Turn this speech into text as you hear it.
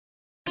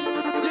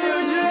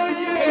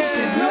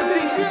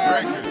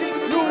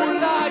Nous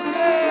la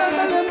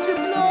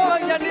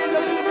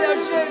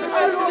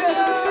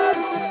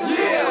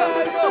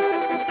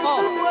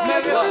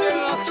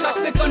chaque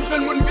seconde, je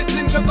ne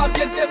victime que pas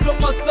bien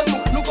développement sans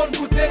nous. Nous qu'on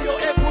goûte yo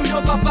et pour yo,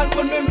 pas fan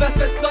qu'on même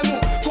verser sans nous.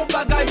 Pour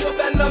bagaille yo,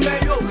 belle non mais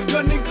yo, yo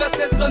nique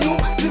verser sans nous.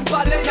 Si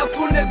m'parler y'a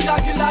pour les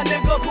Dracula,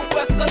 négo pour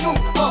presser sans nous.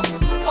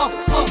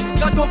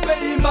 Quand ton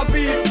pays m'a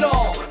vie,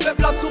 non.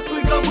 Peuple a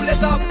souffri quand vous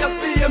les avez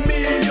gaspillé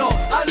millions.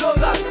 Alors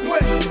là, moi,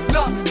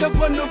 là, te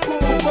prendre le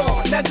courant.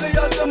 Les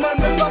créoles demandent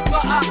même pas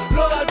prendre à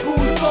Loral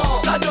pour le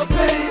temps. Dans nos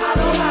pays, à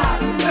Loral,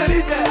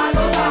 l'idée, à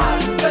Loral,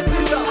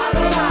 président, à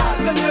Loral,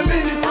 premier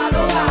ministre, à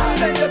Loral,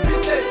 les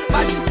députés,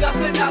 magistrats,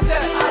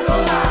 sénateurs, à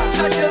Loral,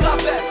 chargé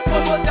rappel,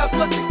 promoteur,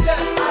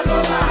 protecteur, à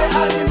Loral, les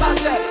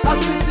animateurs,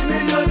 actifs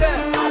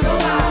millionnaires, à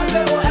Loral,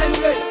 les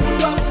ONG, nous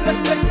doivent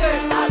respecter,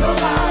 à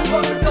Loral,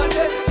 pour nous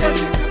donner,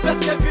 Jésus-Christ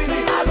presque fini,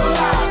 à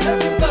Loral, les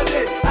vous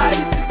donner,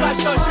 Haïti va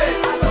changer,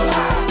 à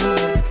Loral.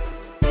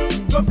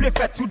 Yo vle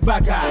fait toute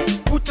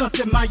bagaille, pourtant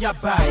c'est Maya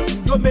Bay.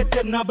 Yo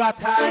mette nan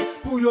bataille,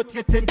 pour yo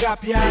traiter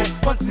n'gapiaille.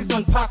 Fon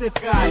season passe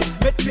trail,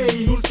 met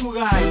pays nous sous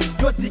rail.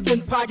 Yo dit qu'en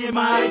pas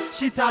gemaille,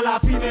 chita la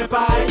fime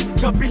baille.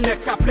 Kapil ne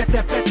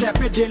kaplete pete,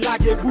 pédé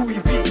lague boui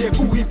vide,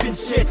 boui fin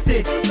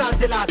chete.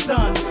 Salte la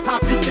donne,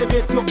 habite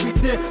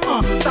médiocrité,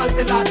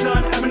 salte la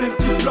donne, M&M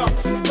petit bloc.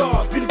 Yo,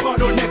 vin bon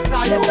au next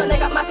ayo. Les tonnes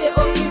gap marché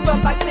au prix,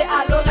 comme bac c'est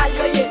à Loral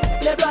yoye.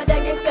 Les droits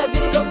des gangs c'est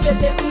vite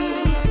l'opélé,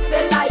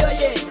 c'est la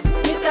yoye.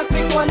 C'est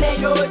fait qu'on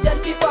est yo, jeune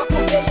fille faut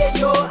qu'on paye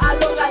yo. À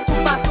Loral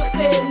tout partout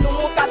c'est nous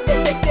on cap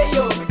détecter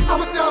yo.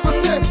 Avancez,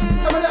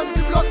 MLM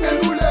du bloc mais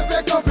nous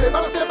lever camper.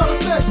 Balancez,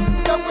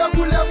 comme moi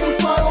vous les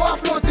mouchoirs à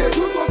flotter.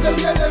 Tout on fait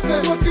bien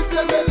lever, on triple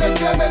mais les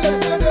pays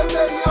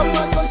en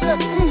pas changer.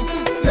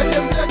 Les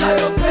à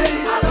nos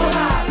pays, à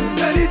Loral,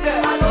 l'idée,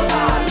 à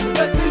Loral,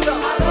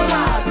 président, à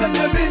Loral,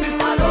 premier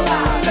ministre, à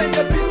Loral, les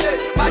députés,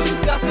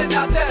 magistrats,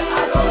 sénateurs,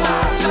 à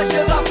Loral,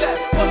 chargé rappel,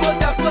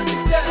 promoteur,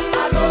 protecteur,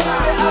 à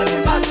Loral, les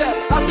animateurs,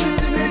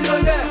 actifs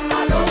millionnaires,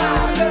 à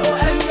Loral, les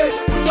ONG,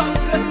 nous doivent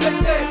nous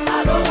respecter, à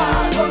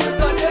Loral, pour nous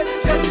donner,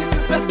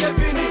 Jésus-Christ presque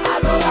fini, à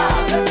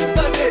Loral, les vous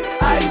donner,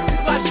 Haïti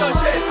va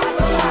changer, à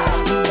Loral.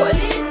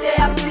 Policier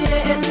a tiré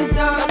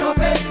étudiant, à nos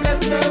pays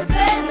messieurs,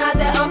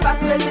 sénateur en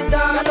face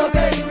président, à nos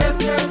pays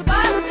messieurs,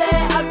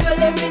 pasteur a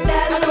violé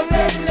fidèle, à nos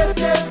pays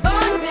messieurs,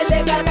 bandit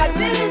légal qu'a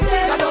dirigé,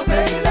 à nos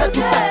pays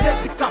messieurs.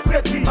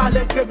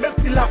 Malgré même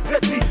si la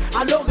prédit,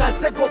 à Loral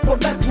c'est gros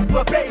promesse, vous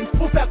pouvez payer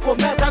pour faire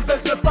commerce. Avec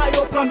ce pas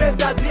yo promesse,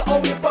 a dit oh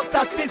il faut que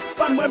ça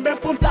suspende. Moi même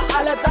pour m'ta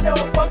à l'aise, allez au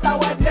fond ta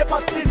ouais n'est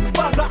pas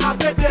suspendre. Là à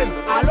Beden,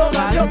 à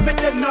Loral yo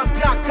pété notre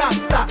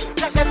cacassa.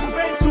 C'est que vous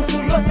payez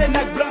sous yo c'est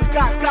nèg blanc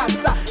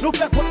cacassa. Nous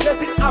fait contre les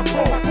îles à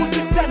fond, pour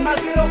succès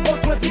malgré nos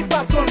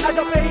contre-façons. Là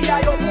yo pays à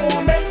yo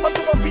pour mais on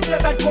trouve vite les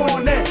bêtes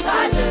qu'on est.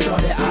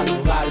 J'allais à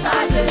Loral,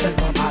 les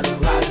femmes à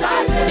Loral,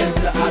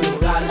 les à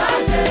Loral,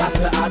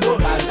 passe à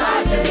Loral,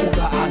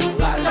 Ouga à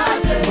Loral,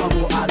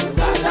 Mambo à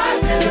Loral,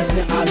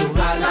 les à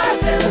Loral,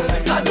 on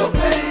fait à nos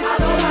pays, à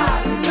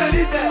Loral,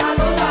 l'idée,